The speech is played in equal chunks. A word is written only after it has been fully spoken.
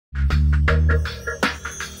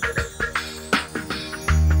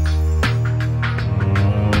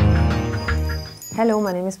Hello,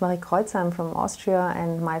 my name is Marie Kreutzer. I'm from Austria,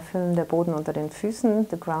 and my film Der Boden unter den Füßen,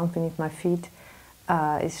 The Ground Beneath My Feet,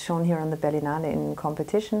 is shown here on the Berlinale in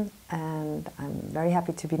competition, and I'm very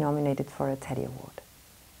happy to be nominated for a Teddy Award.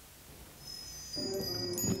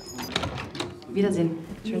 Wiedersehen.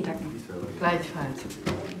 Schönen Tag noch. Gleichfalls.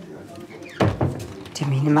 Die haben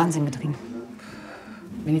mich in den Wahnsinn getrieben.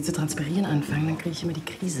 Wenn die zu transpirieren anfangen, dann kriege ich immer die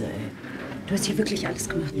Krise, ey. Du hast hier wirklich alles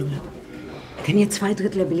gemacht, Junge. Ich kann hier 2/3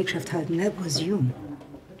 der Belegschaft halten. That was you.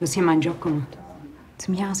 Du hast hier meinen Job gemacht.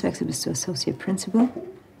 Zum Jahreswechsel bist du Associate Principal.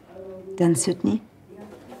 Dann Sydney.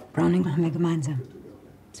 Browning machen wir gemeinsam.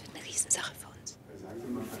 Das wird eine Riesensache für uns.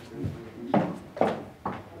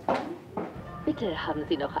 Bitte haben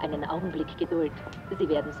Sie noch einen Augenblick Geduld. Sie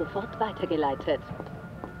werden sofort weitergeleitet.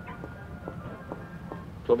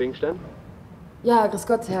 Frau Wingstein? Ja, grüß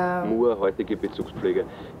Gott, Herr... Moore, heutige Bezugspflege.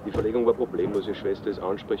 Die Verlegung war problemlos. Ihre Schwester ist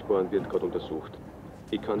ansprechbar und wird gerade untersucht.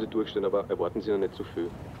 Ich kann Sie durchstellen, aber erwarten Sie noch nicht zu viel.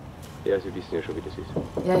 Ja, Sie wissen ja schon, wie das ist.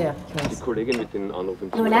 Ja, ja, ich weiß. Die Kollegin mit den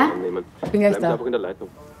Anrufen im Lola? annehmen. Ich bin gleich Bleiben da. Sie einfach in der Leitung.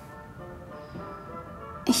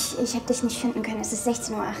 Ich habe dich nicht finden können. Es ist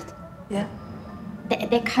 16:08 Uhr. Ja?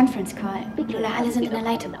 Der Conference Call. Bitte Lola, alle sind in der haben Sie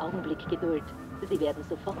noch Leitung. einen Augenblick Geduld. Sie werden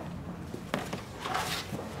sofort...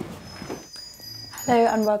 Hello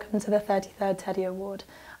and welcome to the 33rd Teddy Award.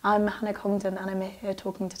 I'm Hannah Congdon and I'm here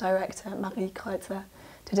talking to director Marie Kreutzer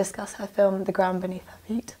to discuss her film The Ground Beneath Her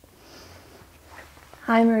Feet.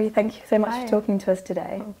 Hi Marie, thank you so much Hi. for talking to us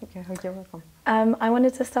today. Okay, you're welcome. I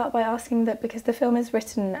wanted to start by asking that because the film is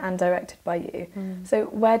written and directed by you, so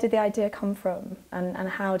where did the idea come from and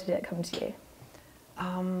how did it come to you?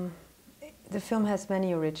 The film has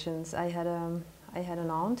many origins. I had an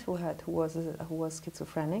aunt who was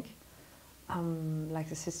schizophrenic, like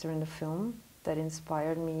the sister in the film, that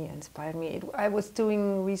inspired me. I was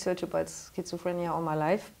doing research about schizophrenia all my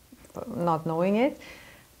life, but not knowing it,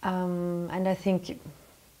 and I think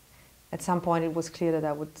at some point it was clear that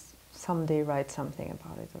I would someday write something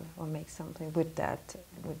about it or make something with that,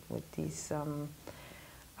 with these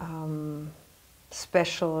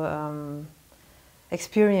special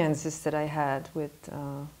experiences that I had with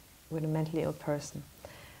a mentally ill person.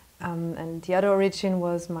 And the other origin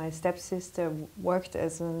was my stepsister worked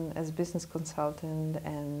as a business consultant,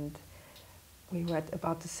 and we were at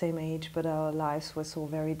about the same age, but our lives were so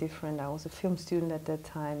very different. I was a film student at that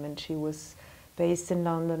time, and she was based in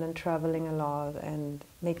London and traveling a lot and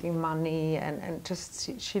making money, and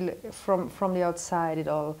just she from the outside it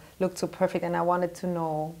all looked so perfect, and I wanted to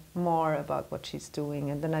know more about what she's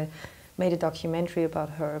doing. And then I made a documentary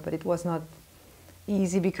about her, but it was not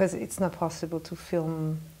easy because it's not possible to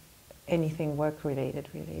film anything work-related,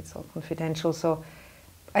 really. It's all confidential. So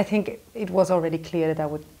I think it was already clear that I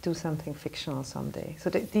would do something fictional someday. So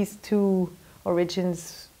these two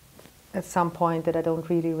origins, at some point that I don't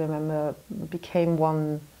really remember, became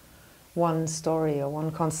one story or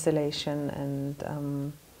one constellation. And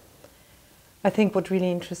I think what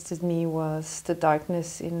really interested me was the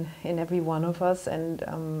darkness in every one of us, and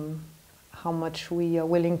how much we are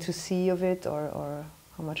willing to see of it, or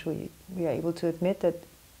how much we are able to admit that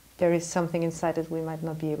there is something inside that we might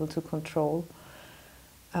not be able to control.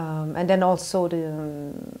 And then also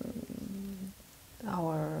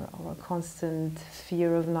our constant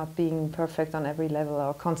fear of not being perfect on every level,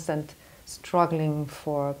 our constant struggling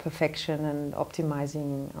for perfection and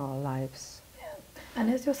optimizing our lives. Yeah. And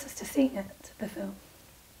has your sister seen it, the film?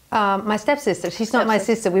 My stepsister, she's not my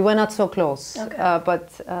sister, we were not so close, Okay.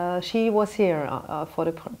 but she was here for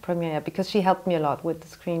the premiere because she helped me a lot with the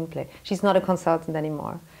screenplay. She's not a consultant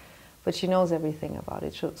anymore, but she knows everything about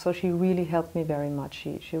it, so she really helped me very much.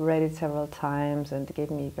 She read it several times and gave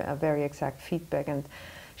me a very exact feedback, and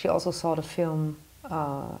she also saw the film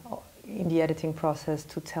in the editing process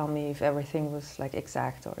to tell me if everything was like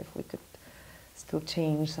exact or if we could still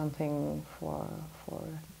change something for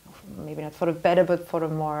maybe not for the better, but for the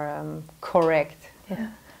more correct. Yeah.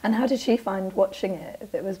 And how did she find watching it,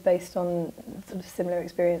 if it was based on sort of similar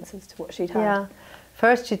experiences to what she'd had? Yeah.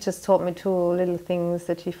 First she just told me two little things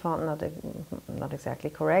that she found not exactly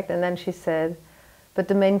correct, and then she said, but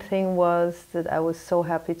the main thing was that I was so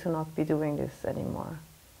happy to not be doing this anymore.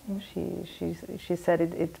 She said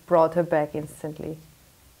it brought her back instantly.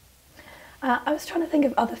 I was trying to think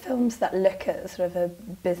of other films that look at sort of a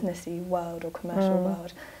businessy world or commercial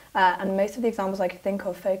world, and most of the examples I could think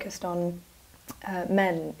of focused on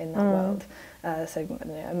men in that world, so you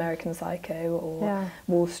know, American Psycho or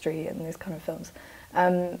Wall Street and those kind of films.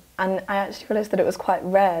 And I actually realised that it was quite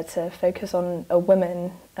rare to focus on a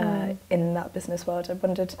woman in that business world. I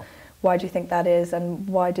wondered why do you think that is, and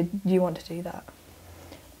why did you want to do that?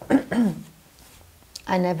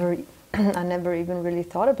 I never even really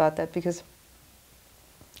thought about that, because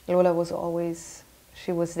Lola was always,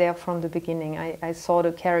 she was there from the beginning. I saw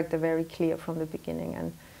the character very clear from the beginning,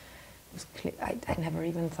 and it was clear, I never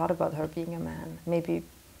even thought about her being a man. Maybe,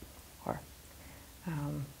 or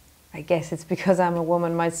I guess it's because I'm a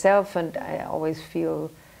woman myself, and I always feel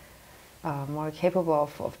more capable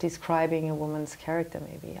of describing a woman's character,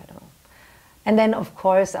 maybe, I don't know. And then, of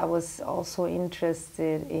course, I was also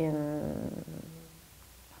interested in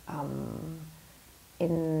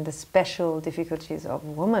the special difficulties of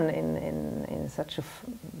women in such a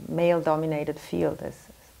male-dominated field, as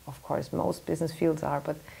of course most business fields are,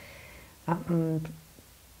 but and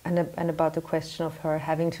about the question of her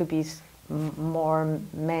having to be more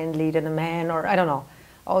manly than a man, or I don't know.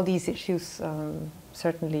 All these issues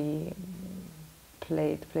certainly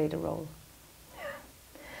played a role.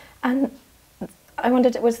 And I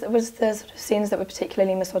wondered, was the sort of scenes that were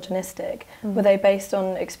particularly misogynistic, were they based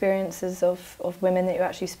on experiences of women that you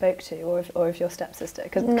actually spoke to, or of your stepsister?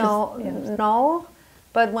 No,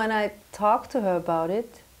 but when I talked to her about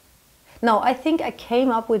it, no, I think I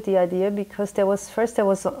came up with the idea because there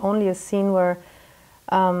was only a scene where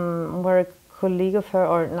a colleague of her,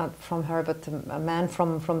 or not from her, but a man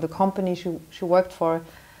from the company she worked for,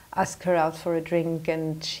 asked her out for a drink,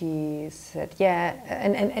 and she said yeah,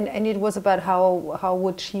 and it was about how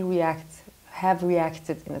would she have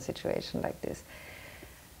reacted in a situation like this,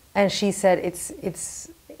 and she said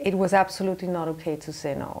it was absolutely not okay to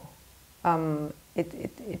say no.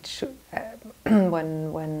 It should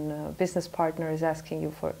when a business partner is asking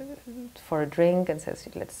you for a drink and says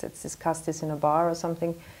let's discuss this in a bar or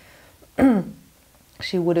something,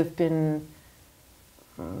 she would have been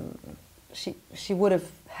she would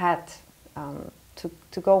have had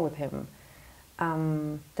to go with him.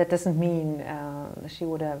 That doesn't mean she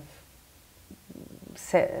would have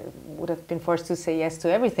been forced to say yes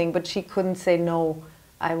to everything, but she couldn't say no,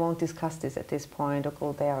 I won't discuss this at this point, or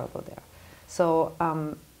go there or go there. So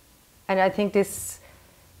and I think this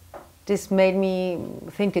made me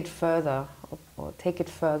think it further, or take it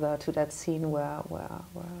further to that scene where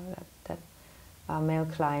that male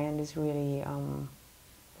client is really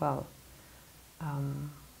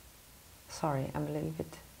sorry, I'm a little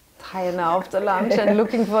bit tired now after lunch and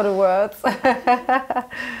looking for the words.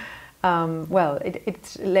 Well,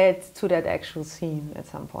 it led to that actual scene at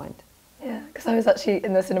some point. Yeah, because I was actually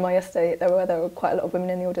in the cinema yesterday. There were quite a lot of women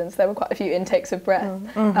in the audience. There were quite a few intakes of breath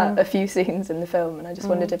at a few scenes in the film, and I just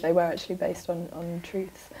wondered if they were actually based on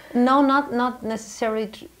truths. No, not necessarily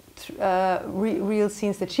real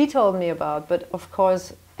scenes that she told me about, but of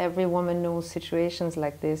course every woman knows situations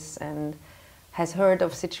like this and has heard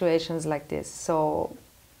of situations like this. So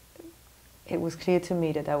it was clear to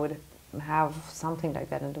me that I would have something like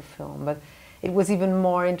that in the film. But it was even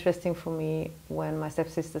more interesting for me when my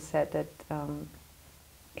stepsister said that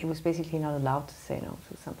it was basically not allowed to say no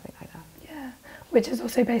to something like that. Yeah, which is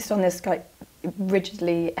also based on this like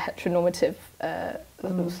rigidly heteronormative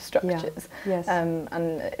structures. Yeah. Yes.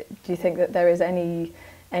 And do you think that there is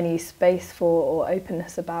any space for or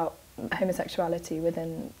openness about homosexuality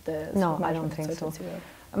within the No, I don't think so. world?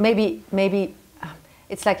 Maybe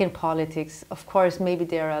it's like in politics. Of course, maybe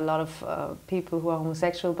there are a lot of people who are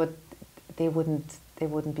homosexual, but they wouldn't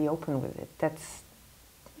be open with it. That's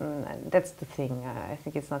the thing. I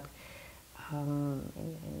think it's not in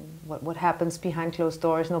what happens behind closed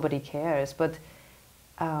doors. Nobody cares, but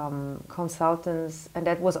consultants, and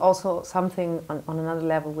that was also something on another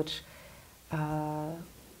level, which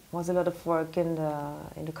was a lot of work in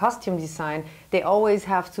the costume design. They always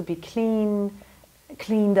have to be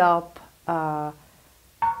cleaned up, but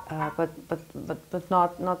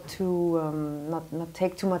not too not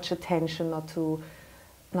take too much attention,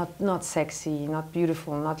 not sexy, not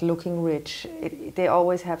beautiful, not looking rich. They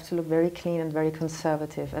always have to look very clean and very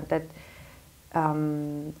conservative, and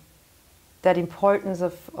that importance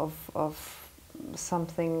of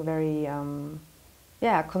something very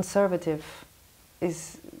conservative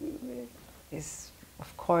is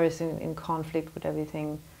of course in conflict with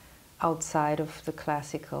everything outside of the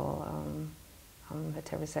classical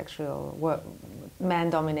heterosexual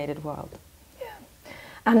man-dominated world. Yeah,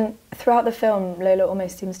 and throughout the film, Lola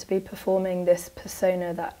almost seems to be performing this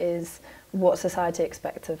persona that is what society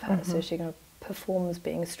expects of her. So she kind of performs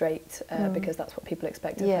being straight because that's what people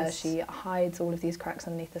expect of her. She hides all of these cracks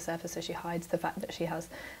underneath the surface, so she hides the fact that she has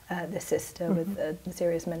this sister with a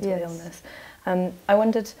serious mental illness. I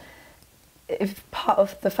wondered if part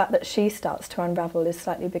of the fact that she starts to unravel is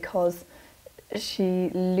slightly because she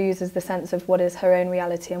loses the sense of what is her own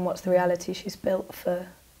reality and what's the reality she's built for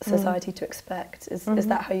society to expect. Is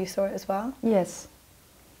that how you saw it as well? Yes.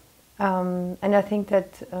 And I think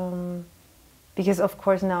that, because of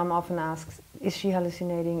course now I'm often asked, is she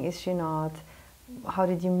hallucinating, is she not? How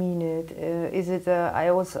did you mean it? Is it,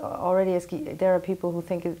 I was already asking, there are people who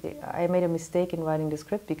think I made a mistake in writing the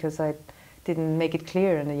script because I didn't make it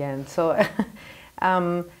clear in the end. So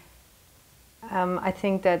I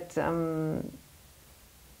think that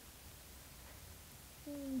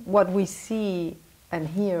what we see and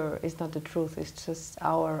hear is not the truth, it's just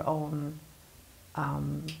our own,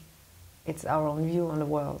 it's our own view on the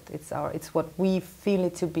world. It's what we feel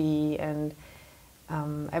it to be, and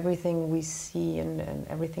everything we see and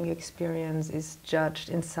everything you experience is judged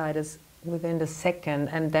inside us within the second,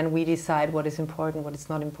 and then we decide what is important, what is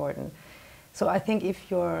not important. So I think if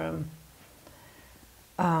you're,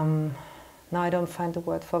 now I don't find the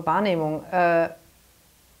word for Wahrnehmung,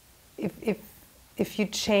 if you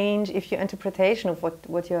change, if your interpretation of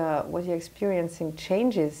what you're experiencing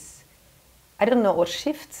changes, I don't know what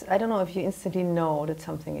shifts. I don't know if you instantly know that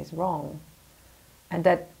something is wrong, and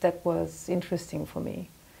that was interesting for me.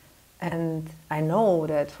 And I know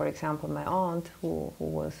that, for example, my aunt, who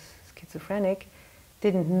was schizophrenic,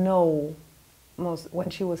 didn't know when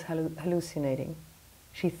she was hallucinating.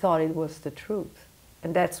 She thought it was the truth,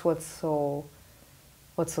 and that's what's so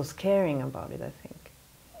scaring about it, I think.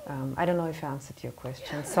 I don't know if I answered your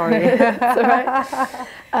question. Sorry. It's all right.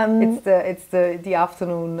 It's the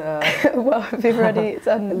afternoon. Well, we've already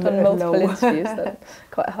done multiple interviews, so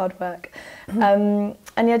quite hard work. And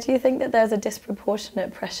yeah, do you think that there's a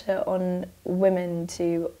disproportionate pressure on women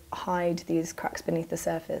to hide these cracks beneath the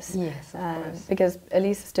surface? Yes, of course. Because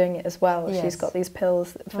Elise is doing it as well. Yes. She's got these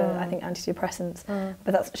pills for, I think, antidepressants,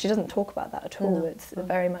 but she doesn't talk about that at all. No. It's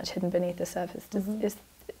very much hidden beneath the surface.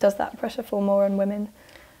 Does that pressure fall more on women?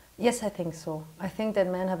 Yes, I think so. I think that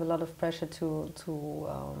men have a lot of pressure to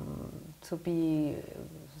be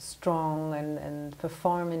strong and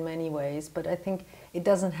perform in many ways, but I think it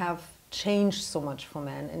doesn't have changed so much for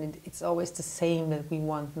men, and it's always the same that we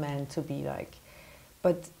want men to be like.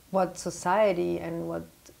 But what society and what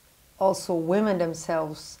also women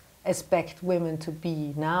themselves expect women to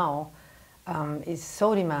be now is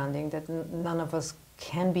so demanding that none of us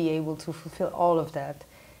can be able to fulfill all of that.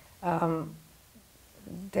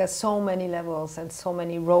 There are so many levels and so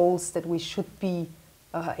many roles that we should be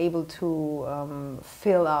able to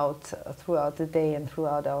fill out throughout the day and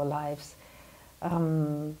throughout our lives.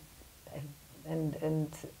 And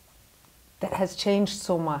that has changed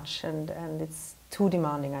so much, and it's too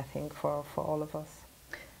demanding, I think, for all of us.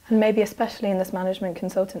 And maybe especially in this management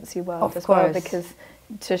consultancy world Of course. well, because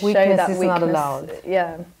to show Weakness that is weakness, not allowed.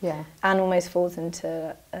 Yeah, Yeah. and almost falls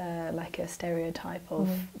into like a stereotype of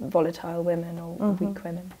volatile women or weak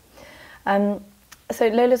women. So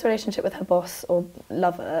Lola's relationship with her boss or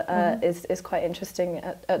lover is quite interesting.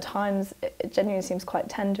 At times, it genuinely seems quite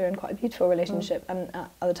tender and quite a beautiful relationship, and at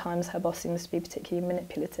other times, her boss seems to be particularly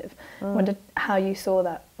manipulative. I wondered how you saw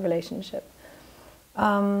that relationship.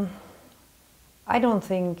 I don't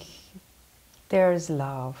think there's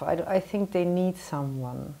love. I think they need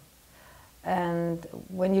someone. And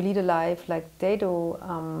when you lead a life like they do,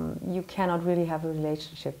 you cannot really have a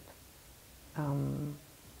relationship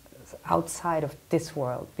outside of this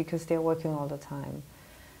world, because they're working all the time.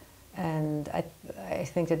 And I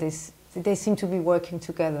think that they seem to be working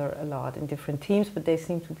together a lot in different teams, but they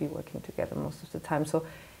seem to be working together most of the time. So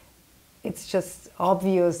it's just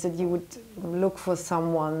obvious that you would look for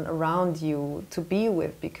someone around you to be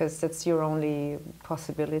with, because that's your only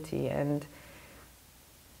possibility. And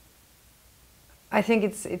I think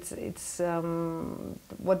it's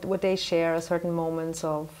what they share are certain moments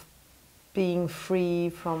of being free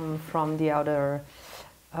from the outer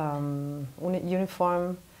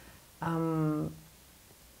uniform, and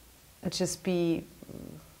just be,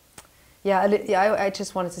 I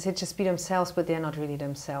just wanted to say just be themselves, but they're not really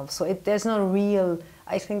themselves. So there's no real,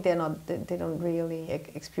 I think they don't really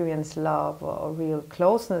experience love or real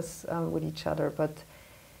closeness with each other,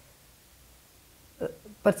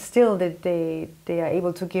 but still that they are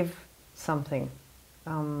able to give something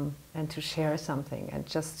and to share something, and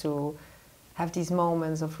just to have these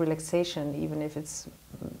moments of relaxation, even if it's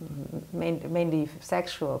mainly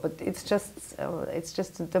sexual. But it's just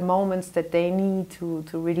the moments that they need to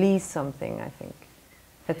release something. I think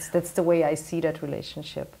that's the way I see that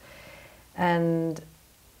relationship. And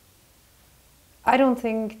I don't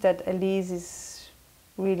think that Elise is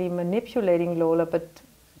really manipulating Lola, but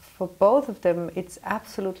for both of them, it's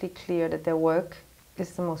absolutely clear that their work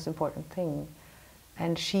is the most important thing.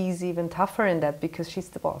 And she's even tougher in that, because she's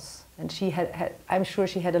the boss. And she I'm sure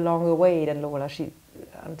she had a longer way than Lola.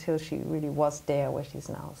 until she really was there where she's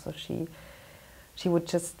now. So she would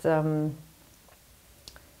just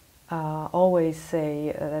always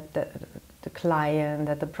say that the client,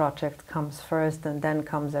 that the project comes first, and then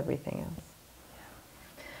comes everything else.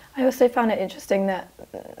 I also found it interesting that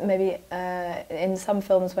maybe in some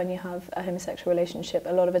films when you have a homosexual relationship,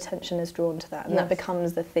 a lot of attention is drawn to that, and that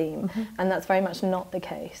becomes the theme, and that's very much not the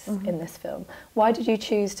case in this film. Why did you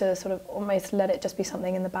choose to sort of almost let it just be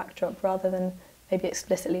something in the backdrop rather than maybe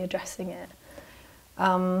explicitly addressing it?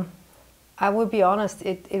 I will be honest,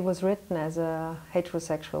 it was written as a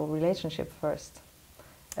heterosexual relationship first.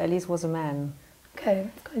 Elise was a man. Okay,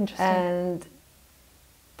 that's quite interesting. And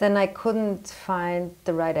then I couldn't find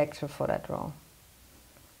the right actor for that role.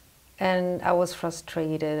 And I was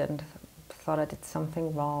frustrated and thought I did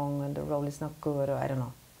something wrong and the role is not good, or I don't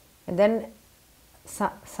know. And then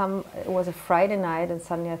it was a Friday night and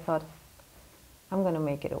suddenly I thought, I'm going to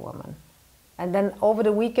make it a woman. And then over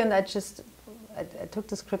the weekend I took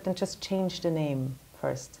the script and just changed the name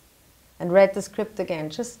first. And read the script again,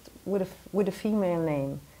 just with a female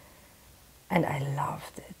name. And I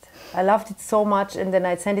loved it. I loved it so much, and then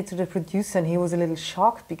I sent it to the producer, and he was a little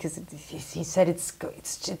shocked because he said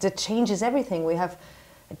it changes everything.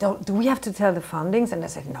 Do we have to tell the foundings? And I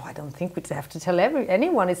said, no, I don't think we have to tell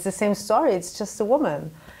anyone. It's the same story. It's just a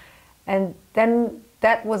woman. And then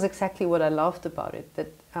that was exactly what I loved about it.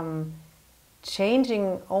 That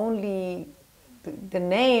changing only the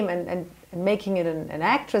name and making it an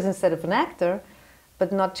actress instead of an actor,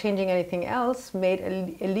 but not changing anything else, made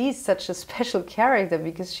Elise such a special character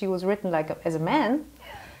because she was written as a man,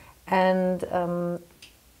 and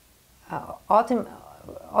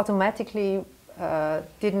automatically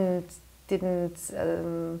didn't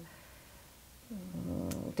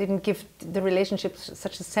give the relationship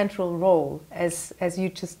such a central role as you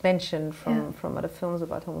just mentioned from other films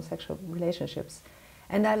about homosexual relationships.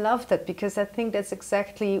 And I love that because I think that's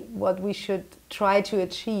exactly what we should try to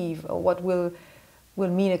achieve, or what will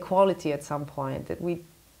mean equality at some point, that we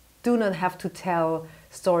do not have to tell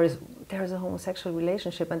stories, there's a homosexual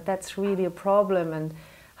relationship and that's really a problem, and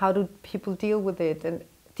how do people deal with it. And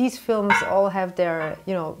these films all have their,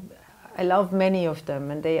 I love many of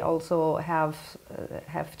them, and they also have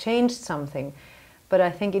changed something. But I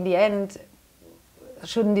think in the end,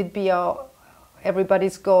 shouldn't it be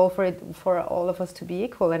everybody's goal for all of us to be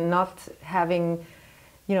equal, and not having,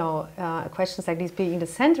 questions like these being in the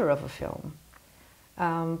center of a film?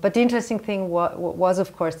 But the interesting thing was,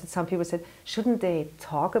 of course, that some people said, shouldn't they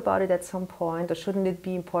talk about it at some point, or shouldn't it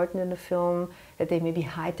be important in the film that they maybe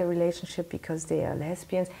hide their relationship because they are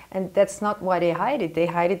lesbians? And that's not why they hide it. They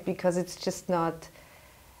hide it because it's just not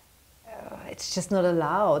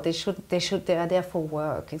allowed. They are there for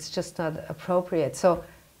work. It's just not appropriate. So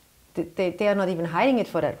they are not even hiding it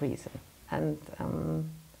for that reason. And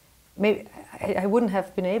maybe I wouldn't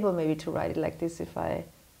have been able maybe to write it like this if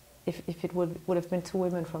it would have been two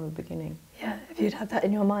women from the beginning. Yeah, if you'd had that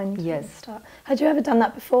in your mind. Yes. At the start. Had you ever done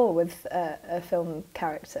that before with a film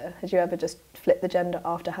character? Had you ever just flipped the gender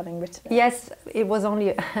after having written it? Yes, it was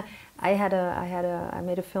only. I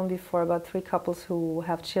made a film before about 3 couples who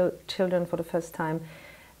have children for the first time,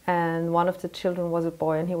 and one of the children was a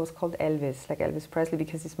boy, and he was called Elvis, like Elvis Presley,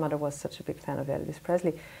 because his mother was such a big fan of Elvis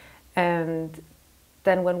Presley, and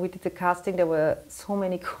then when we did the casting, there were so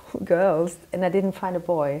many cool girls, and I didn't find a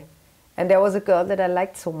boy. And there was a girl that I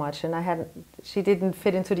liked so much, and she didn't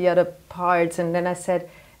fit into the other parts. And then I said,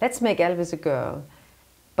 let's make Elvis a girl,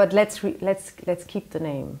 but let's keep the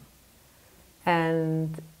name.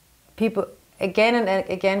 And people, again and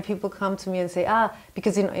again, people come to me and say,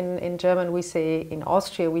 because in German we say, in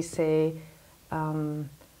Austria we say,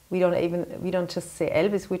 we don't just say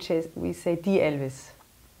Elvis, we say die Elvis.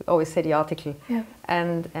 Always say the article,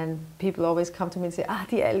 and people always come to me and say,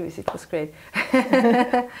 the Elvis, it was great.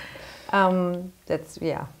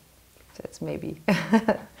 That's maybe.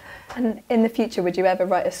 And in the future, would you ever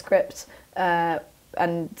write a script and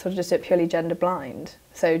sort of just do it purely gender blind?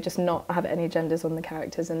 So just not have any genders on the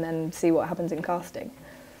characters and then see what happens in casting?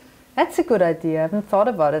 That's a good idea. I haven't thought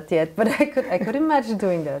about it yet, but I could imagine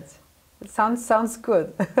doing that. It sounds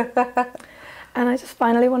good. And I just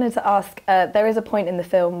finally wanted to ask, there is a point in the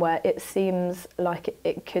film where it seems like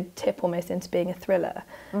it could tip almost into being a thriller.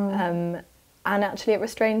 And actually it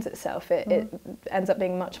restrains itself. It ends up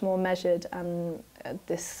being much more measured and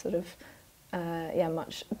this sort of,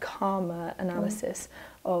 much calmer analysis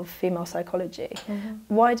of female psychology.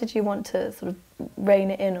 Why did you want to sort of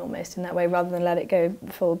rein it in almost in that way rather than let it go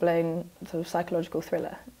full-blown sort of psychological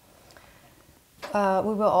thriller?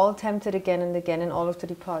 We were all tempted again and again in all of the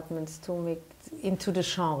departments to make into the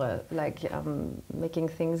genre, like making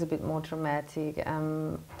things a bit more dramatic,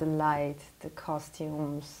 the light, the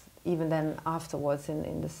costumes, even then afterwards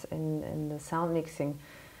in the sound mixing.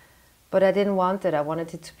 But I didn't want it. I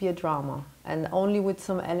wanted it to be a drama, and only with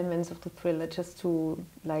some elements of the thriller, just to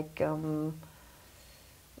like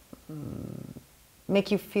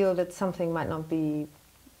make you feel that something might not be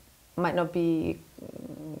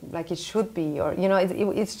like it should be, or you know,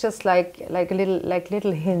 it's just like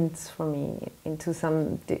little hints for me into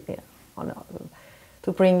some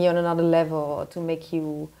to bring you on another level, or to make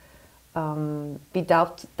you be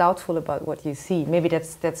doubtful about what you see. Maybe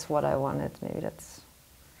that's what I wanted. Maybe that's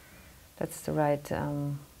the right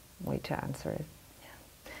way to answer it.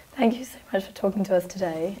 Yeah. Thank you so much for talking to us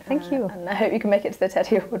today. Thank you. And I hope you can make it to the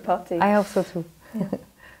Teddy Award party. I hope so too. Yeah.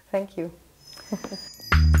 Thank you.